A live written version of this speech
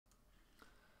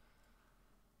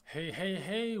Hey, hey,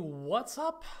 hey, what's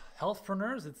up,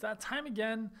 healthpreneurs? It's that time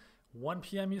again, 1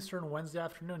 p.m. Eastern, Wednesday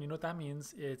afternoon. You know what that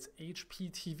means? It's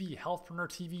HPTV, Healthpreneur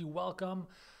TV. Welcome.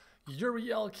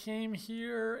 Uriel came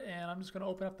here, and I'm just going to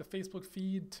open up the Facebook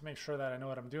feed to make sure that I know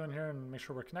what I'm doing here and make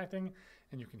sure we're connecting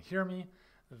and you can hear me.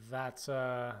 That's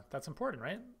important,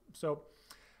 right? So,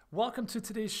 welcome to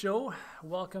today's show.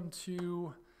 Welcome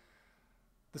to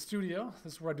the studio.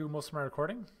 This is where I do most of my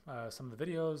recording. Some of the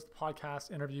videos, the podcasts,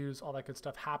 interviews, all that good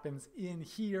stuff happens in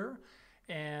here.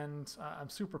 And I'm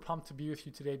super pumped to be with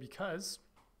you today because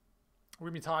we're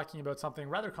going to be talking about something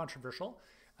rather controversial,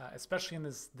 especially in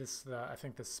I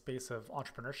think this space of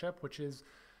entrepreneurship, which is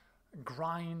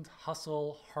grind,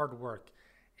 hustle, hard work.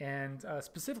 And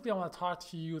specifically, I want to talk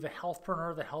to you, the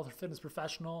healthpreneur, the health or fitness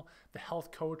professional, the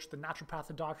health coach, the naturopath,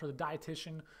 the doctor, the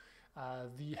dietitian,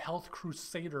 the health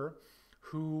crusader,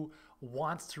 who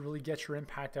wants to really get your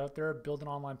impact out there, build an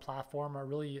online platform, or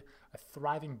really a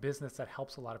thriving business that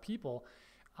helps a lot of people.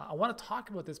 I want to talk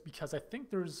about this because I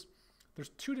think there's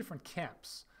two different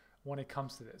camps when it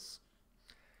comes to this.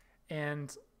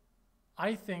 And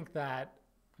I think that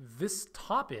this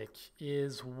topic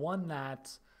is one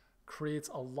that creates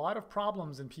a lot of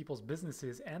problems in people's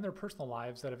businesses and their personal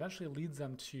lives that eventually leads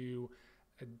them to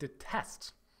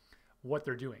detest what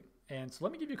they're doing. And so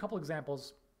let me give you a couple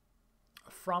examples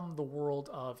from the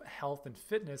world of health and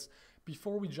fitness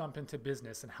before we jump into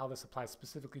business and how this applies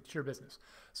specifically to your business.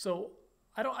 So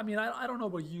I don't know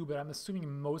about you, but I'm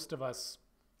assuming most of us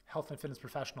health and fitness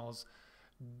professionals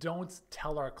don't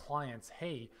tell our clients,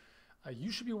 hey,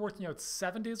 you should be working out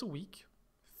 7 days a week,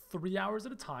 3 hours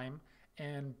at a time.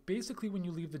 And basically when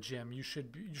you leave the gym, you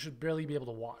should barely be able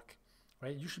to walk,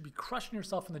 right? You should be crushing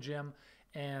yourself in the gym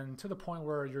and to the point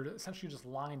where you're essentially just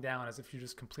lying down as if you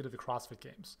just completed the CrossFit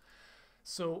Games.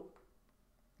 So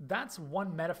that's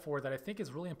one metaphor that I think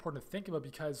is really important to think about,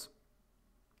 because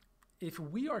if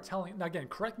we are telling, now again,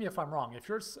 correct me if I'm wrong, if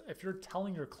you're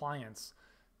telling your clients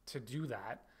to do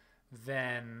that,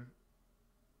 then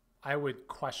I would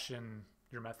question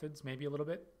your methods maybe a little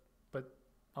bit. But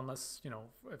unless,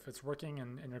 if it's working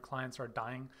and your clients are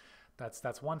dying,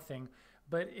 that's one thing.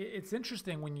 But it's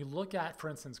interesting when you look at, for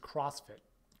instance, CrossFit.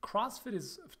 CrossFit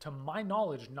is, to my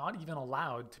knowledge, not even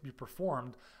allowed to be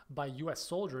performed by US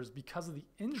soldiers because of the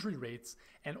injury rates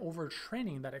and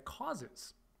overtraining that it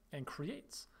causes and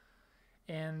creates.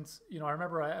 And, I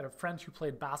remember I had a friend who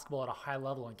played basketball at a high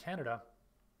level in Canada.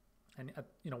 And,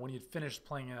 when he had finished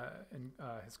playing in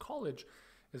his college,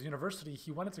 his university,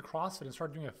 he went into CrossFit and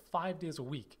started doing it 5 days a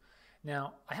week.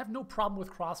 Now, I have no problem with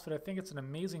CrossFit. I think it's an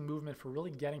amazing movement for really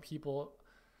getting people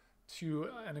to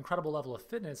an incredible level of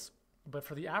fitness. But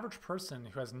for the average person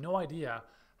who has no idea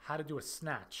how to do a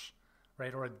snatch,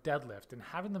 right, or a deadlift, and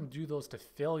having them do those to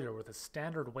failure with a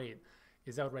standard weight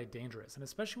is outright dangerous. And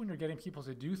especially when you're getting people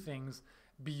to do things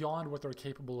beyond what they're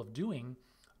capable of doing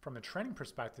from a training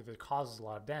perspective, it causes a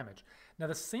lot of damage. Now,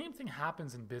 the same thing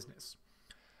happens in business.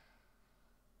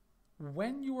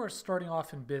 When you are starting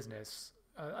off in business,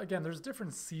 again, there's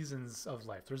different seasons of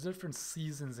life. There's different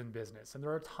seasons in business. And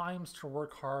there are times to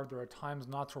work hard. There are times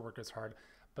not to work as hard.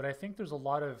 But I think there's a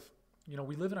lot of,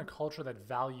 we live in a culture that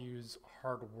values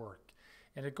hard work.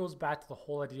 And it goes back to the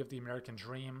whole idea of the American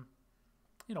dream,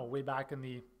 way back in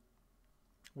the,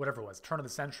 whatever it was, turn of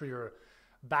the century, or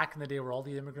back in the day where all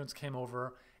the immigrants came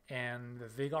over and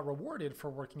they got rewarded for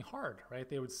working hard, right?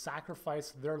 They would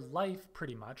sacrifice their life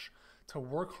pretty much to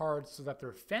work hard so that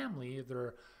their family,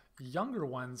 their younger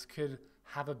ones, could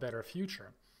have a better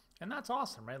future. And that's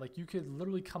awesome, right? Like, you could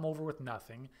literally come over with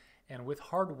nothing, and with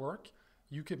hard work,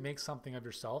 you could make something of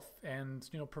yourself and,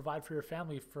 provide for your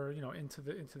family for, into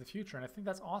the future. And I think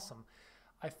that's awesome.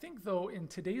 I think, though, in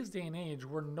today's day and age,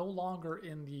 we're no longer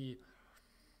in the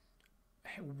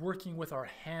working with our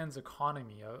hands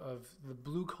economy of the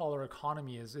blue collar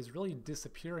economy is really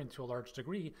disappearing to a large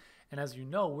degree. And as you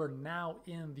know, we're now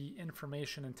in the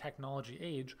information and technology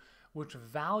age, which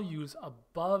values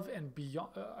above and beyond,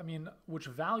 which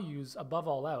values above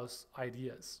all else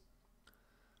ideas.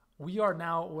 We are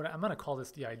now, I'm going to call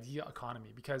this the idea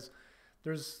economy, because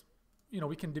there's,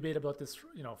 we can debate about this,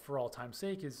 for all time's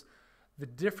sake, is the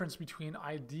difference between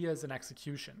ideas and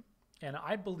execution. And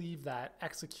I believe that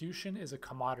execution is a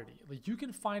commodity. Like, you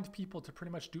can find people to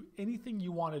pretty much do anything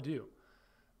you want to do.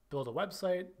 Build a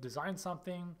website, design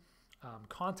something,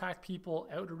 contact people,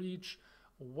 outreach,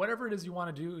 whatever it is you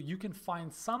want to do, you can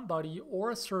find somebody or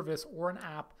a service or an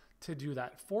app to do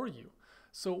that for you.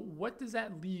 So what does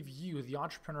that leave you, the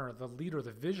entrepreneur, the leader,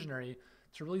 the visionary,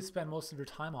 to really spend most of your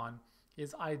time on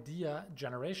is idea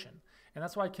generation. And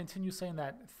that's why I continue saying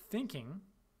that thinking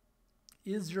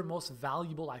is your most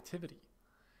valuable activity.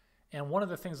 And one of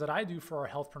the things that I do for our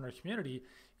healthpreneur community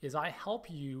is I help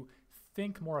you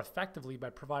think more effectively by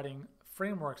providing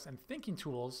frameworks and thinking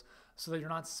tools so that you're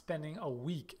not spending a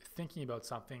week thinking about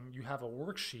something. You have a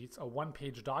worksheet, a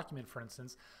one-page document, for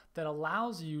instance, that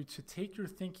allows you to take your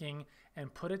thinking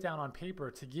and put it down on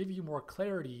paper to give you more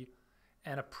clarity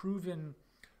and a proven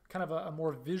kind of a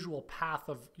more visual path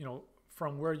of,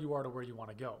 from where you are to where you want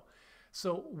to go.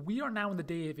 So we are now in the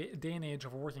day and age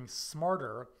of working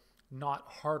smarter, not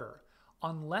harder.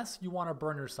 Unless you want to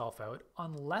burn yourself out,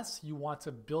 unless you want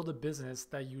to build a business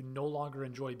that you no longer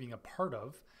enjoy being a part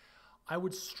of, I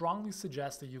would strongly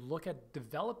suggest that you look at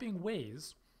developing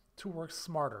ways to work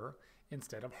smarter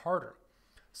instead of harder.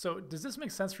 So does this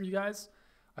make sense for you guys?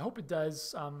 I hope it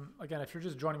does. Again, if you're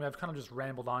just joining me, I've kind of just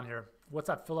rambled on here. What's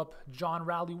up, Philip? John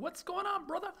Rowley, what's going on,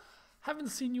 brother? Haven't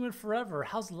seen you in forever.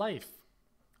 How's life?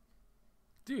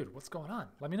 Dude, what's going on?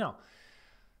 Let me know.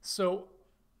 So,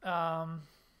 just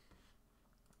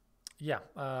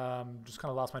kind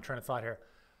of lost my train of thought here.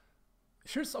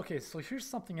 Here's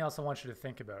something else I want you to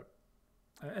think about.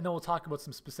 And then we'll talk about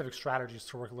some specific strategies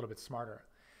to work a little bit smarter.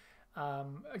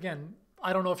 Again,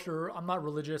 I don't know if I'm not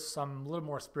religious, I'm a little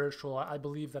more spiritual. I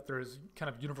believe that there's kind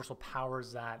of universal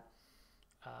powers that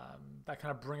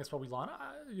kind of bring us what we want,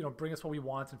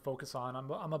 and focus on.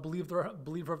 I'm a believer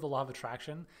of the law of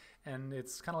attraction, and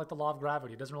it's kind of like the law of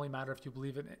gravity. It doesn't really matter if you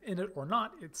believe in it or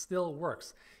not, it still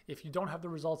works. If you don't have the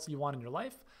results that you want in your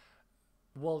life,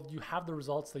 well, you have the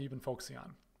results that you've been focusing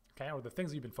on, okay, or the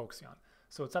things that you've been focusing on.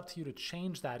 So it's up to you to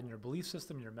change that in your belief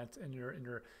system, in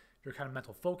your kind of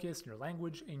mental focus, in your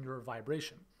language, in your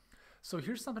vibration. So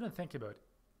here's something to think about.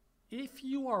 If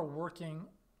you are working,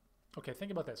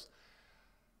 think about this.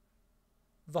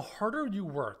 The harder you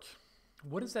work,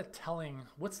 what is that telling?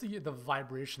 What's the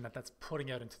vibration that's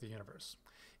putting out into the universe?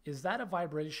 Is that a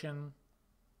vibration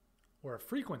or a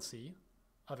frequency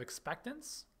of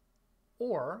expectance?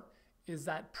 Or is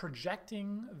that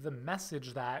projecting the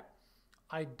message that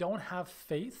I don't have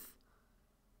faith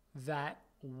that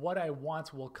what I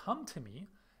want will come to me,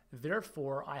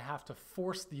 therefore I have to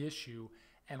force the issue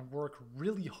and work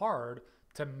really hard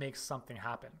to make something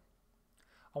happen?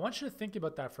 I want you to think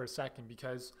about that for a second,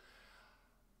 because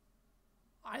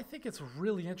I think it's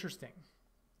really interesting.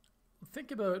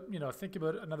 Think about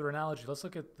another analogy. Let's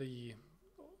look at the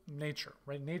nature,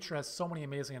 right? Nature has so many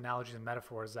amazing analogies and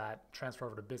metaphors that transfer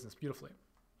over to business beautifully.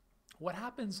 What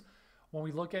happens when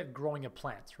we look at growing a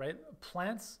plant, right?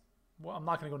 Plants, well, I'm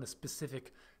not going to go into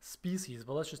specific species,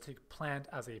 but let's just take plant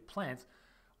as a plant.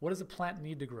 What does a plant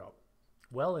need to grow?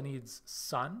 Well, it needs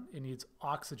sun, it needs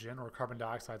oxygen or carbon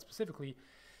dioxide specifically,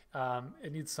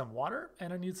 it needs some water,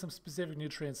 and it needs some specific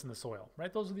nutrients in the soil,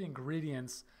 right? Those are the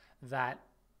ingredients that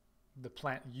the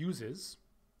plant uses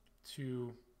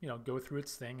to, go through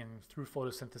its thing, and through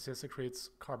photosynthesis, it creates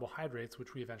carbohydrates,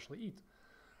 which we eventually eat.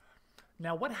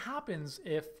 Now, what happens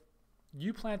if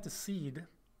you plant a seed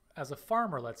as a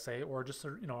farmer, let's say, or just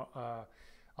a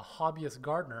hobbyist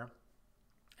gardener,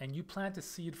 and you plant a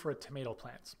seed for a tomato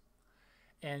plant?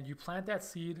 And you plant that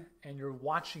seed and you're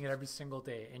watching it every single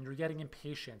day and you're getting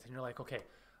impatient and you're like, okay,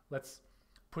 let's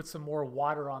put some more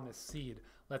water on this seed.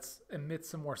 Let's emit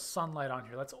some more sunlight on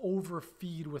here. Let's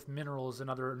overfeed with minerals and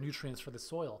other nutrients for the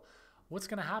soil. What's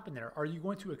going to happen there? Are you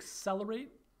going to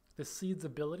accelerate the seed's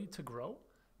ability to grow?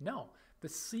 No. The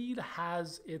seed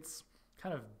has its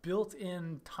kind of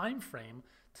built-in time frame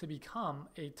to become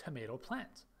a tomato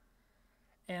plant.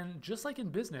 And just like in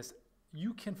business,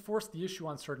 you can force the issue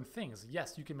on certain things.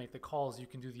 Yes, you can make the calls, you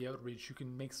can do the outreach, you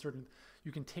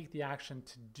can take the action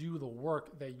to do the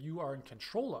work that you are in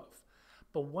control of.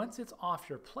 But once it's off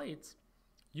your plate,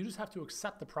 you just have to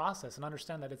accept the process and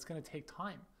understand that it's going to take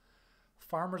time.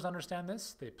 Farmers understand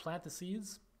this. They plant the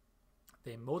seeds,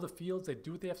 they mow the fields, they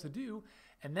do what they have to do,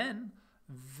 and then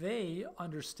they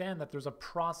understand that there's a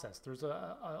process, there's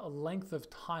a length of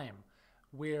time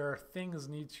where things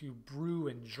need to brew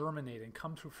and germinate and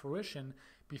come to fruition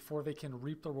before they can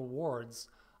reap the rewards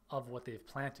of what they've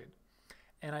planted.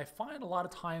 And I find a lot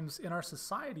of times in our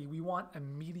society, we want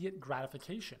immediate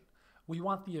gratification. We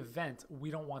want the event,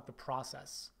 we don't want the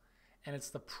process. And it's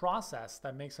the process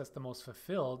that makes us the most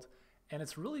fulfilled, and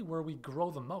it's really where we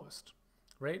grow the most,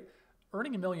 right?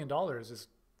 Earning $1 million is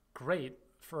great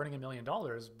for earning $1 million,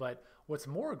 but what's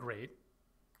more great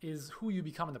is who you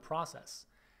become in the process.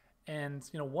 And,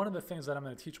 one of the things that I'm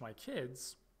going to teach my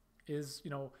kids is,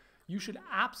 you should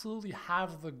absolutely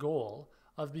have the goal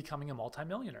of becoming a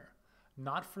multimillionaire,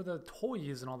 not for the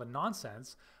toys and all the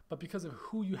nonsense, but because of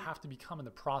who you have to become in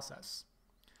the process.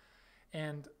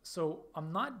 And so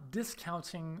I'm not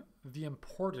discounting the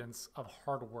importance of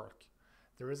hard work.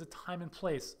 There is a time and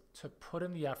place to put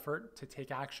in the effort to take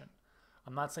action.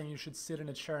 I'm not saying you should sit in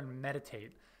a chair and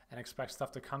meditate and expect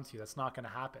stuff to come to you. That's not going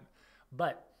to happen.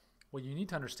 But what you need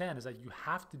to understand is that you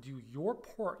have to do your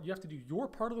part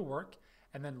of the work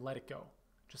and then let it go.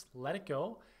 Just let it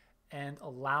go and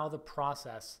allow the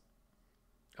process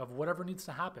of whatever needs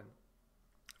to happen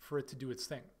for it to do its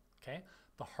thing. Okay?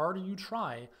 The harder you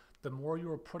try, the more you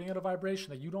are putting out a vibration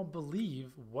that you don't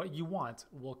believe what you want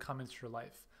will come into your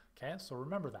life. Okay? So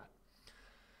remember that.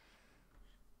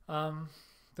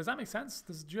 Does that make sense?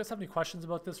 Do you guys have any questions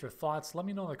about this or thoughts? Let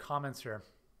me know in the comments here.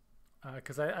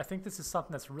 Because I think this is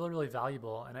something that's really, really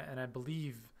valuable. And I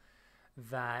believe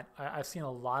that I've seen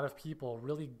a lot of people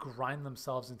really grind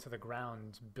themselves into the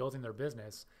ground building their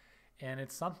business. And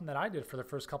it's something that I did for the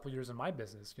first couple of years in my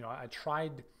business. You know, I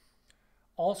tried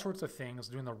all sorts of things,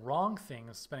 doing the wrong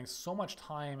things, spending so much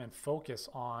time and focus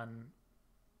on,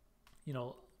 you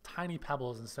know, tiny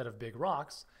pebbles instead of big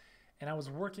rocks. And I was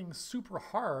working super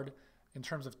hard in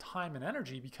terms of time and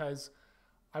energy because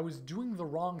I was doing the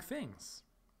wrong things.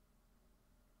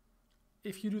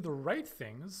 If you do the right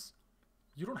things,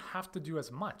 you don't have to do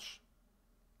as much.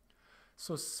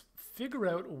 So figure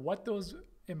out what those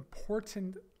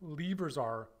important levers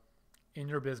are in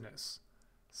your business.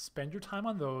 Spend your time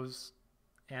on those,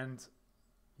 and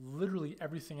literally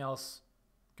everything else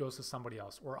goes to somebody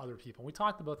else or other people. We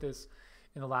talked about this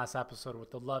in the last episode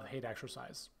with the love-hate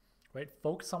exercise, right?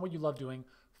 Focus on what you love doing,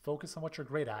 focus on what you're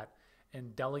great at,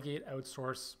 and delegate,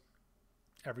 outsource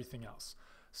everything else.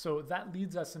 So that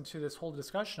leads us into this whole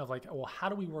discussion of like, well, how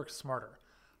do we work smarter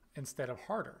instead of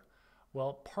harder?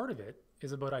 Well, part of it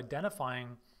is about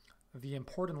identifying the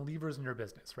important levers in your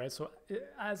business, right? So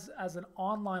as an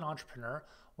online entrepreneur,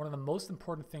 one of the most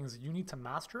important things you need to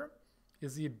master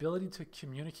is the ability to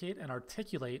communicate and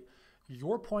articulate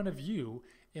your point of view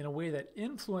in a way that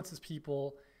influences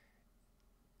people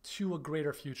to a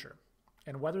greater future.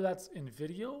 And whether that's in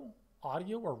video,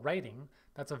 audio, or writing,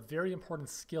 that's a very important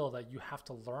skill that you have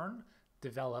to learn,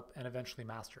 develop, and eventually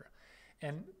master.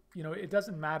 And, you know, it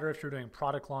doesn't matter if you're doing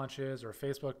product launches or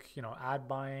Facebook, you know, ad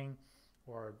buying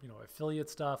or, you know, affiliate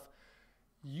stuff.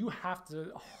 You have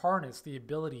to harness the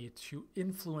ability to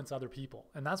influence other people.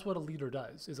 And that's what a leader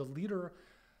does, is a leader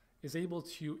is able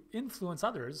to influence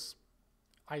others,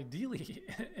 ideally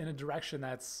in a direction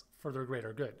that's for their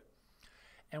greater good.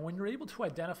 And when you're able to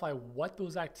identify what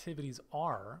those activities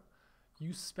are,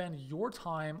 you spend your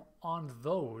time on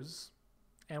those.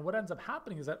 And what ends up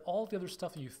happening is that all the other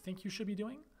stuff that you think you should be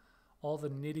doing, all the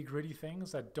nitty-gritty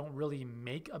things that don't really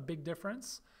make a big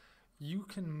difference, you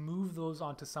can move those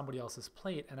onto somebody else's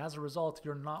plate. And as a result,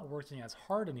 you're not working as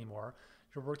hard anymore.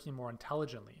 You're working more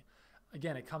intelligently.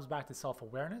 Again, it comes back to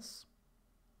self-awareness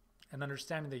and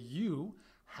understanding that you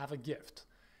have a gift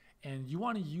and you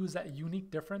want to use that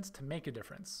unique difference to make a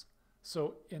difference.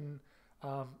 So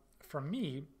for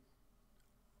me,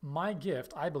 my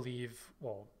gift, I believe,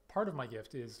 well, part of my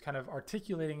gift is kind of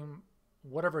articulating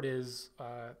whatever it is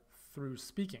through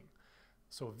speaking.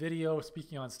 So video,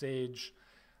 speaking on stage,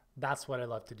 that's what I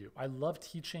love to do. I love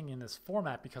teaching in this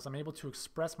format because I'm able to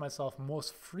express myself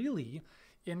most freely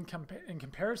in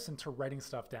comparison to writing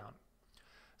stuff down.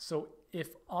 So if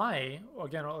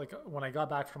again, like when I got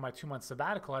back from my 2-month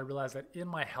sabbatical, I realized that in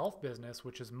my health business,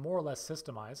 which is more or less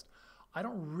systemized, I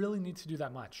don't really need to do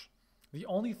that much. The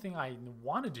only thing I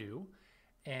want to do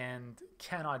and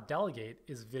cannot delegate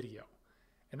is video.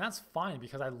 And that's fine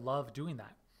because I love doing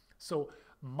that. So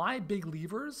my big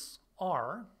levers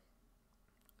are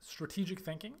strategic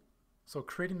thinking. So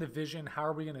creating the vision, how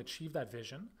are we going to achieve that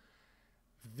vision?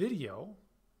 Video,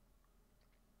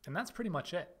 and that's pretty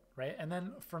much it, right? And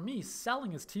then for me,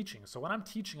 selling is teaching. So when I'm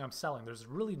teaching, I'm selling. There's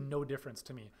really no difference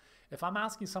to me. If I'm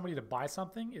asking somebody to buy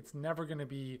something, it's never going to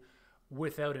be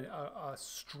without a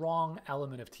strong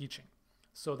element of teaching.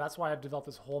 So that's why I've developed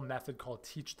this whole method called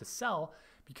Teach to Sell,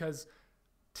 because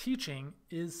teaching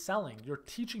is selling. You're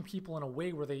teaching people in a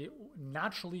way where they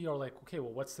naturally are like, okay,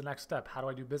 well, what's the next step? How do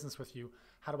I do business with you?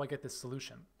 How do I get this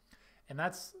solution? And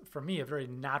that's, for me, a very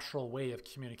natural way of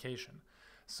communication.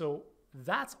 So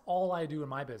that's all I do in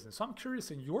my business. So I'm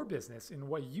curious in your business, in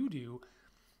what you do,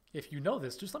 if you know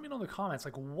this, just let me know in the comments,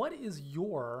 like what is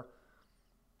your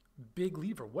big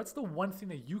lever? What's the one thing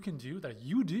that you can do, that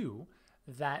you do,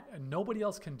 that nobody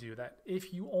else can do, that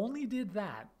if you only did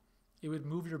that, it would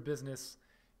move your business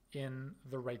in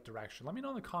the right direction? Let me know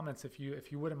in the comments if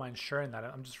you wouldn't mind sharing that.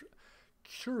 I'm just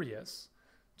curious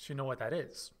to know what that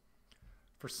is.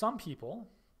 For some people,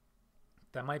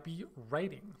 that might be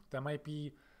writing, that might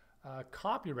be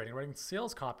copywriting, writing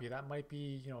sales copy, that might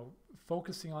be, you know,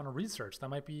 focusing on research, that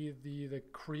might be the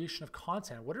creation of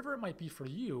content, whatever it might be for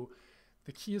you.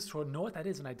 The key is to know what that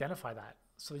is and identify that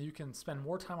so that you can spend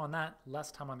more time on that,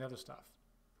 less time on the other stuff.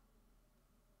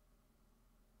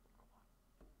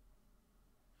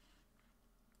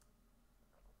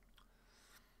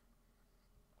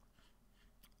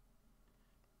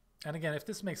 And again, if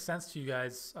this makes sense to you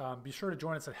guys, be sure to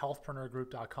join us at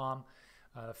healthpreneurgroup.com,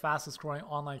 the fastest growing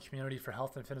online community for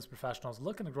health and fitness professionals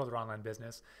looking to grow their online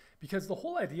business. Because the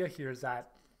whole idea here is that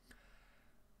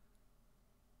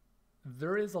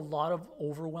there is a lot of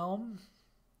overwhelm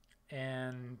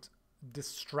and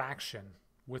distraction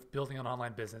with building an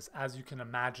online business. As you can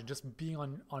imagine, just being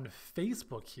on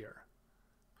Facebook here,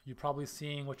 you're probably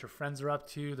seeing what your friends are up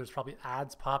to. There's probably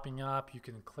ads popping up. You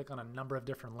can click on a number of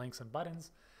different links and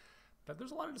buttons. But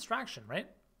there's a lot of distraction, right?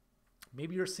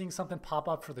 Maybe you're seeing something pop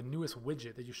up for the newest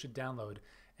widget that you should download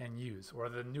and use, or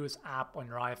the newest app on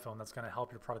your iPhone that's going to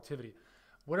help your productivity.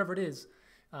 Whatever it is,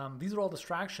 these are all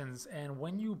distractions. And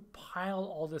when you pile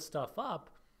all this stuff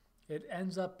up, it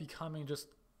ends up becoming just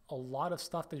a lot of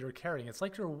stuff that you're carrying. It's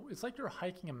like you're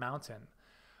hiking a mountain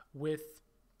with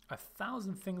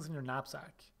 1,000 things in your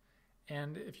knapsack.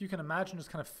 And if you can imagine, just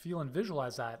kind of feel and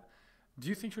visualize that, do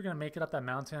you think you're going to make it up that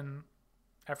mountain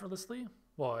effortlessly?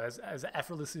 Well, as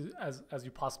effortlessly as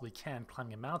you possibly can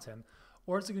climbing a mountain,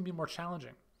 or is it going to be more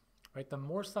challenging, right? The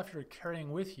more stuff you're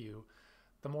carrying with you,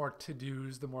 the more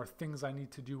to-dos, the more things I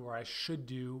need to do or I should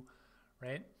do,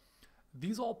 right?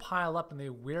 These all pile up and they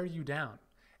wear you down.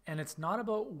 And it's not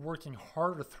about working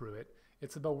harder through it.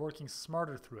 It's about working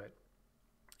smarter through it.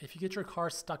 If you get your car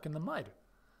stuck in the mud,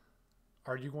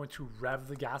 are you going to rev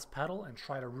the gas pedal and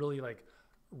try to really like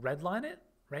redline it?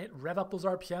 Right? Rev up those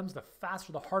RPMs. The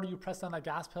faster, the harder you press down that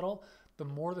gas pedal, the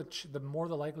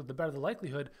better the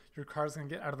likelihood your car's going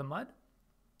to get out of the mud.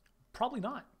 Probably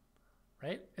not,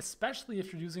 right? Especially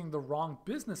if you're using the wrong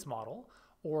business model,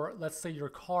 or let's say your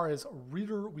car is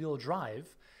rear wheel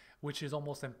drive, which is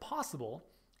almost impossible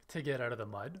to get out of the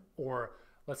mud, or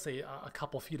let's say a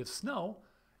couple feet of snow.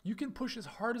 You can push as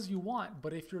hard as you want,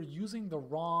 but if you're using the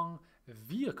wrong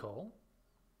vehicle,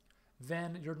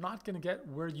 then you're not going to get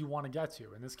where you want to get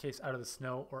to, in this case, out of the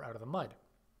snow or out of the mud.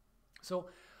 So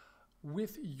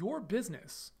with your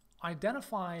business,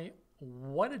 identify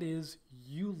what it is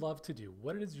you love to do,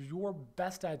 what it is you're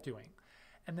best at doing,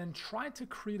 and then try to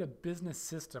create a business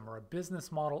system or a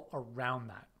business model around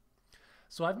that.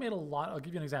 So I'll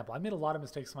give you an example. I made a lot of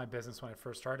mistakes in my business when I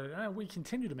first started, and we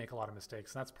continue to make a lot of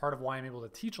mistakes. And that's part of why I'm able to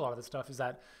teach a lot of this stuff, is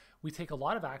that we take a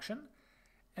lot of action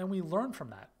and we learn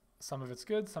from that. Some of it's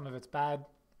good, some of it's bad,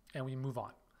 and we move on.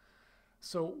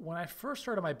 So when I first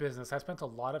started my business, I spent a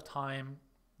lot of time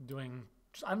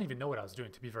I don't even know what I was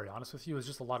doing, to be very honest with you. It was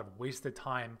just a lot of wasted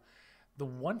time. The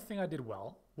one thing I did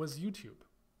well was YouTube,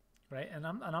 right? And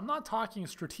I'm not talking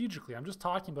strategically. I'm just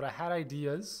talking, but I had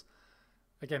ideas.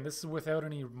 Again, this is without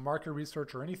any market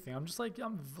research or anything. I'm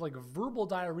like verbal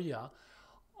diarrhea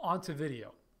onto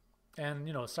video. And,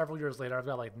 several years later, I've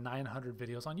got like 900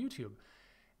 videos on YouTube.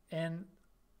 And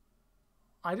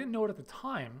I didn't know it at the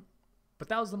time, but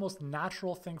that was the most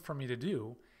natural thing for me to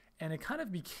do. And it kind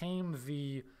of became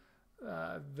the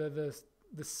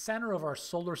center of our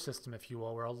solar system, if you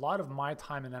will, where a lot of my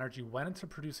time and energy went into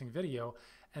producing video.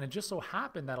 And it just so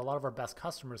happened that a lot of our best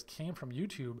customers came from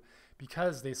YouTube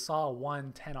because they saw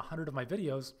 1, 10, 100 of my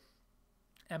videos.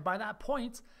 And by that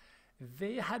point,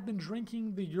 they had been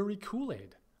drinking the Yuri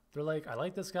Kool-Aid. They're like, I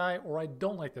like this guy, or I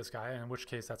don't like this guy, in which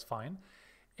case that's fine.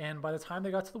 And by the time they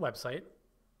got to the website,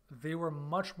 they were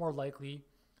much more likely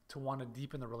to want to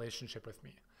deepen the relationship with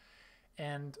me.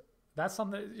 And that's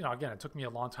something that, again, it took me a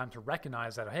long time to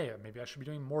recognize that, hey, maybe I should be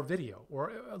doing more video,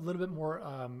 or a little bit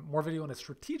more video in a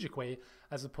strategic way,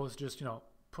 as opposed to just,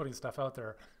 putting stuff out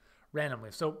there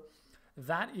randomly. So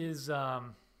that is,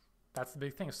 that's the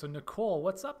big thing. So Nicole,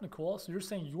 what's up, Nicole? So you're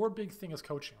saying your big thing is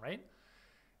coaching, right?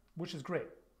 Which is great.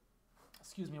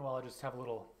 Excuse me while I just have a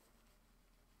little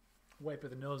wipe of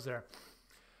the nose there.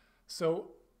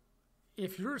 So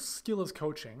if your skill is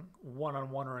coaching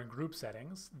one-on-one or in group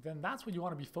settings, then that's what you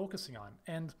want to be focusing on.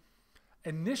 And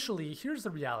initially, here's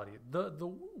the reality.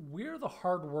 Where the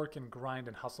hard work and grind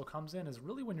and hustle comes in is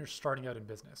really when you're starting out in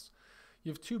business.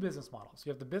 You have two business models.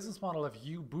 You have the business model of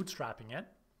you bootstrapping it,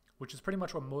 which is pretty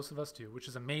much what most of us do, which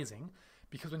is amazing,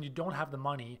 because when you don't have the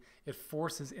money, it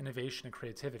forces innovation and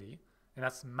creativity, and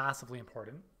that's massively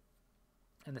important.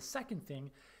 And the second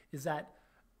thing is that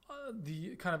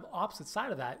the kind of opposite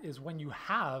side of that is when you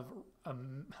have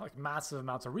like massive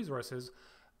amounts of resources,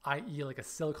 i.e. like a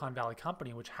Silicon Valley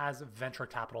company, which has venture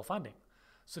capital funding.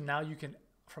 So now you can,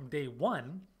 from day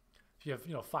one, if you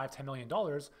have $5-10 million,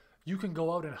 you can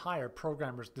go out and hire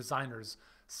programmers, designers,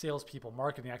 salespeople,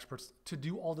 marketing experts to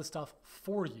do all this stuff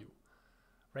for you,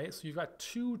 right? So you've got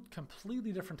two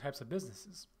completely different types of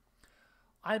businesses.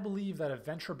 I believe that a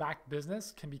venture-backed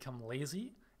business can become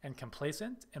lazy and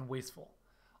complacent and wasteful.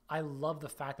 I love the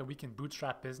fact that we can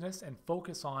bootstrap business and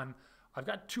focus on, I've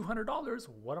got $200.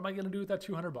 What am I going to do with that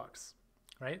 $200,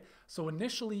 right? So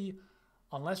initially,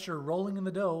 unless you're rolling in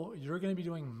the dough, you're going to be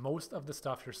doing most of the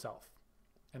stuff yourself.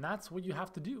 And that's what you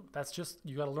have to do. That's just,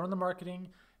 you got to learn the marketing.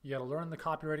 You got to learn the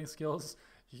copywriting skills.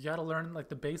 You got to learn like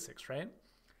the basics, right?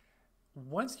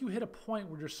 Once you hit a point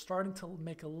where you're starting to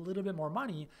make a little bit more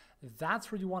money, that's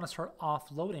where you want to start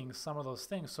offloading some of those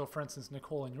things. So for instance,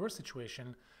 Nicole, in your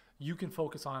situation, you can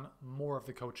focus on more of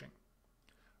the coaching,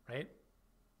 right?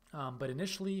 But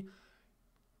initially,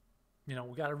 we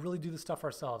got to really do this stuff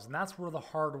ourselves. And that's where the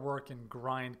hard work and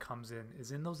grind comes in,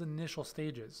 is in those initial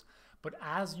stages. But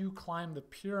as you climb the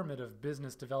pyramid of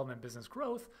business development, business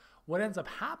growth, what ends up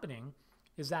happening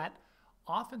is that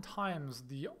oftentimes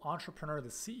the entrepreneur, the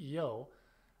CEO,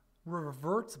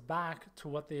 reverts back to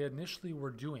what they initially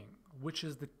were doing, which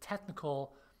is the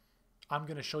technical, I'm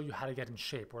going to show you how to get in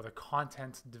shape, or the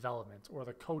content development, or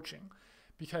the coaching.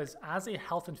 Because as a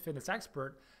health and fitness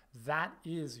expert, that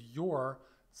is your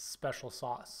special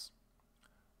sauce.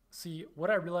 See, what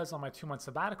I realized on my 2-month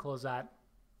sabbatical is that,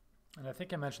 and I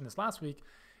think I mentioned this last week,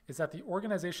 is that the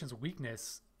organization's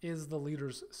weakness is the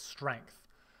leader's strength.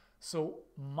 So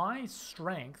my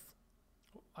strength,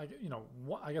 I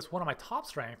guess one of my top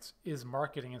strengths is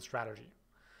marketing and strategy.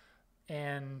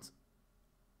 And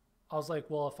I was like,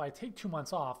 well, if I take 2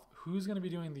 months off, who's going to be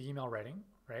doing the email writing,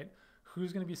 right?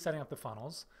 Who's going to be setting up the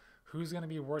funnels? Who's going to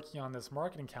be working on this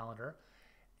marketing calendar?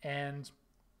 And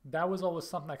that was always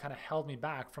something that kind of held me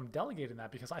back from delegating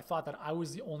that, because I thought that I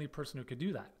was the only person who could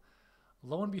do that.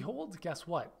 Lo and behold, guess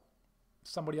what?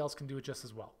 Somebody else can do it just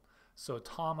as well. So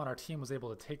Tom on our team was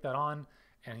able to take that on,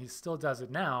 and he still does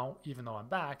it now, even though I'm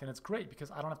back. And it's great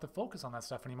because I don't have to focus on that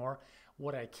stuff anymore.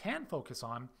 What I can focus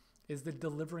on is the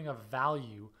delivering of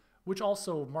value, which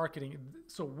also marketing.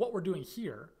 So what we're doing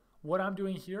here, what I'm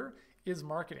doing here is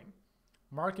marketing.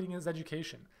 Marketing is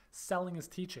education. Selling is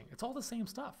teaching. It's all the same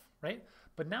stuff, right?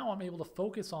 But now I'm able to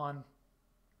focus on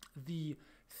the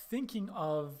thinking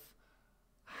of,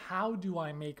 how do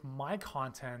I make my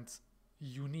content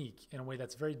unique in a way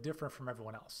that's very different from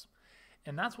everyone else?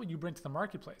 And that's what you bring to the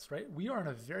marketplace, right? We are in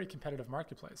a very competitive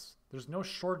marketplace. There's no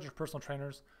shortage of personal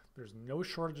trainers. There's no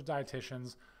shortage of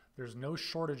dietitians. There's no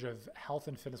shortage of health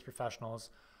and fitness professionals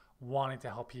wanting to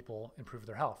help people improve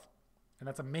their health. And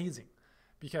that's amazing,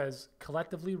 because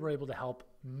collectively we're able to help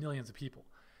millions of people.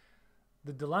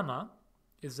 The dilemma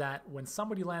is that when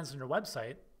somebody lands on your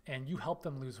website and you help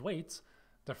them lose weight,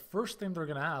 the first thing they're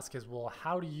going to ask is, well,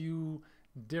 how do you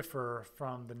differ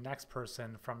from the next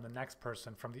person, from the next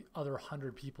person, from the other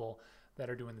 100 people that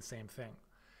are doing the same thing?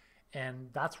 And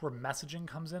that's where messaging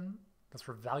comes in. That's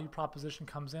where value proposition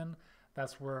comes in.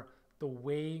 That's where the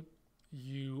way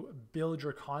you build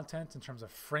your content in terms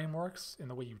of frameworks and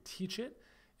the way you teach it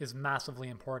is massively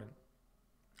important.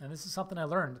 And this is something I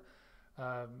learned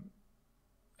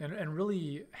and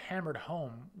really hammered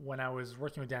home when I was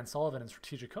working with Dan Sullivan and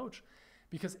Strategic Coach,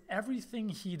 because everything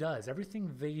he does,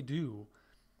 everything they do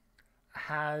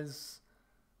has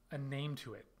a name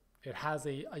to it. It has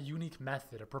a unique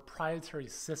method, a proprietary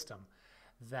system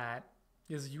that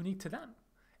is unique to them.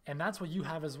 And that's what you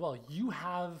have as well. You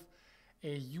have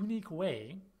a unique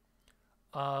way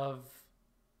of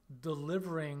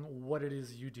delivering what it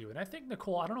is you do. And I think,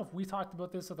 Nicole, I don't know if we talked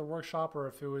about this at the workshop or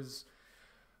if it was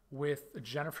with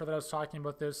Jennifer that I was talking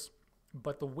about this,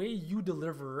 but the way you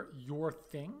deliver your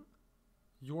thing,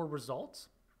 your results,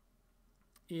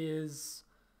 is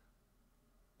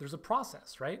there's a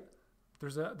process, right?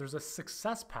 There's a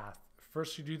success path.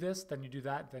 First you do this, then you do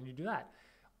that, then you do that.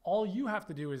 All you have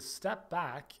to do is step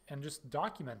back and just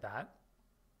document that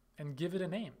and give it a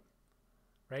name,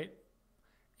 right?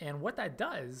 And what that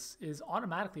does is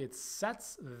automatically it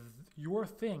sets your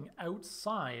thing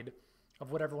outside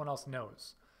of what everyone else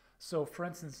knows. So for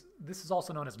instance, this is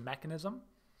also known as mechanism.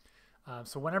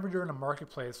 So whenever you're in a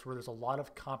marketplace where there's a lot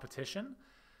of competition,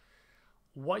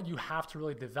 what you have to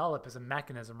really develop is a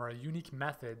mechanism or a unique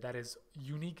method that is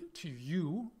unique to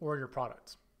you or your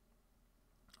product,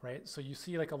 right? So you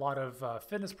see like a lot of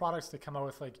fitness products that come out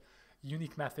with like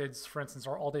unique methods. For instance,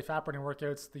 our all-day fat burning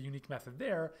workouts, the unique method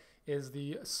there is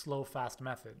the slow fast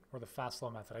method or the fast slow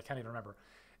method. I can't even remember.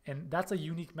 And that's a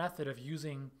unique method of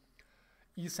using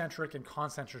eccentric and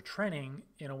concentric training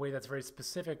in a way that's very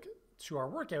specific to our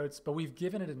workouts, but we've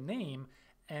given it a name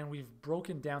and we've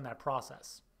broken down that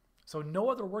process. So no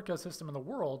other workout system in the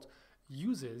world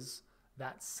uses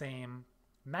that same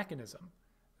mechanism.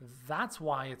 That's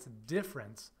why it's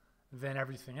different than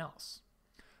everything else.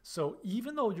 So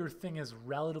even though your thing is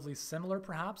relatively similar,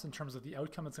 perhaps in terms of the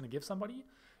outcome it's going to give somebody,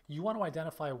 you want to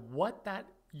identify what that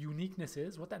uniqueness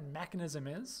is, what that mechanism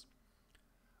is,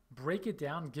 break it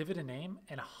down, give it a name,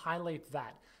 and highlight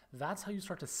that. That's how you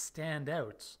start to stand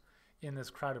out in this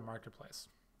crowded marketplace.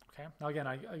 Okay. Now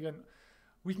again,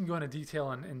 we can go into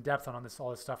detail and in depth on all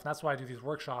this stuff. And that's why I do these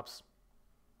workshops.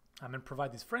 I'm going to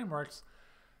provide these frameworks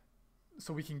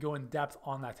so we can go in depth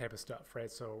on that type of stuff,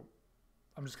 right? So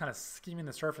I'm just kind of skimming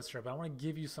the surface here, but I want to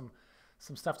give you some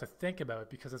stuff to think about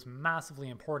because it's massively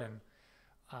important,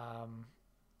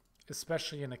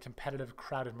 especially in a competitive,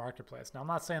 crowded marketplace. Now, I'm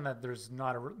not saying that there's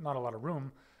not a lot of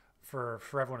room for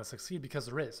everyone to succeed, because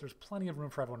there is. There's plenty of room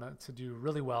for everyone to do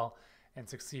really well and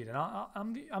succeed. And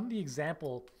I'm the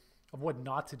example of what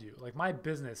not to do. Like, my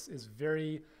business is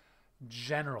very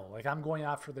general. Like, I'm going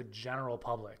after the general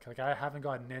public. Like, I haven't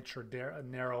got niche or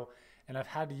narrow, and I've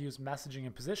had to use messaging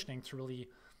and positioning to really,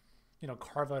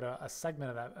 carve out a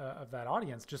segment of that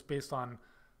audience just based on,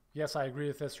 yes, I agree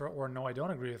with this, or no, I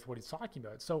don't agree with what he's talking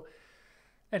about. So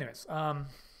anyways,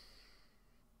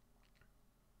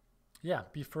 yeah,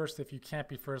 be first. If you can't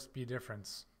be first, be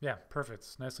different. Yeah,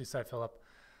 perfect. Nicely said, Philip.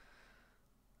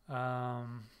 Yeah,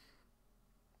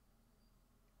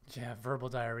 verbal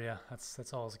diarrhea.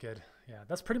 That's always good. Yeah,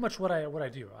 that's pretty much what I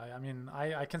do.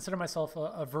 I consider myself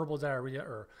a verbal diarrhea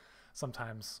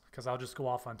sometimes, because I'll just go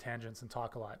off on tangents and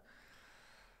talk a lot.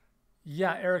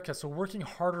 Yeah, Erica. So working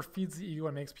harder feeds the ego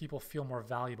and makes people feel more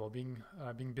valuable. Being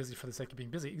busy for the sake of being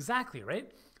busy. Exactly,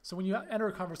 right? So when you enter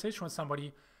a conversation with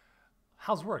somebody,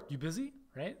 how's work? You busy,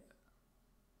 right?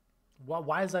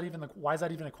 Why is that even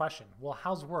a question? Well,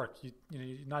 how's work? You're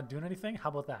not doing anything? How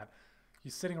about that? You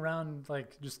sitting around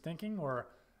like just thinking, or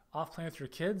off playing with your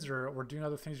kids, or doing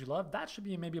other things you love? That should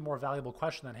be maybe a more valuable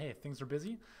question than, hey, things are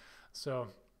busy. So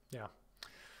yeah.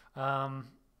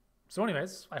 So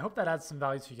anyways, I hope that adds some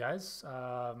value to you guys.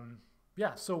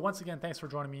 Yeah. So once again, thanks for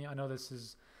joining me. I know this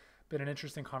has been an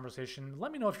interesting conversation.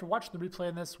 Let me know if you're watching the replay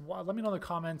of this. Let me know in the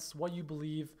comments what you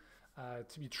believe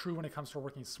to be true when it comes to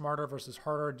working smarter versus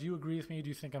harder. Do you agree with me? Do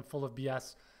you think I'm full of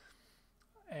BS?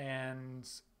 And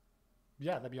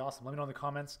yeah, that'd be awesome. Let me know in the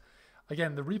comments.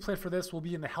 Again, the replay for this will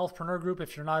be in the Healthpreneur group.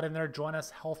 If you're not in there, join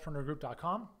us,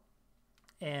 healthpreneurgroup.com.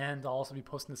 And I'll also be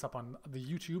posting this up on the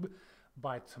YouTube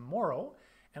by tomorrow.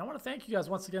 And I want to thank you guys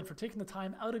once again for taking the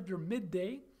time out of your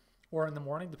midday or in the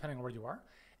morning, depending on where you are.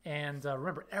 And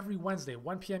remember, every Wednesday,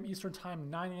 1 p.m. Eastern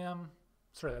Time, 9 a.m.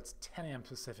 Sorry, that's 10 a.m.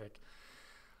 Pacific.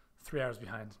 3 hours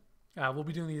behind. We'll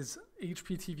be doing these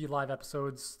HPTV live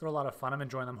episodes. They're a lot of fun. I'm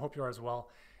enjoying them. Hope you are as well.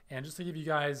 And just to give you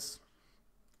guys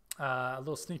a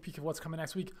little sneak peek of what's coming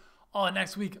next week. Oh,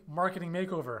 next week, marketing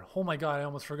makeover. Oh my God, I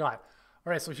almost forgot.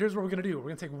 All right, so here's what we're going to do. We're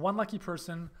going to take one lucky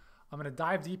person. I'm going to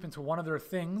dive deep into one of their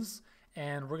things,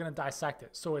 and we're going to dissect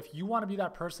it. So if you want to be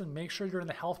that person, make sure you're in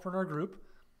the Healthpreneur group,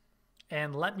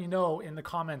 and let me know in the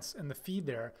comments in the feed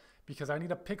there, because I need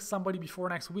to pick somebody before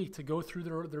next week to go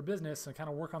through their business and kind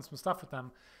of work on some stuff with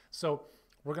them. So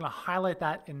we're going to highlight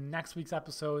that in next week's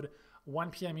episode,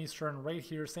 1 p.m. Eastern, right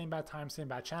here, same bad time, same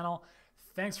bad channel.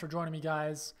 Thanks for joining me,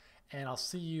 guys, and I'll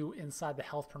see you inside the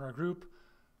Healthpreneur group.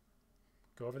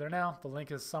 Go over there now. The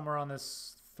link is somewhere on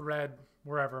this thread,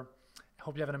 wherever. I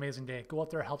hope you have an amazing day. Go out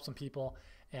there, help some people,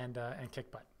 and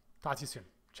kick butt. Talk to you soon.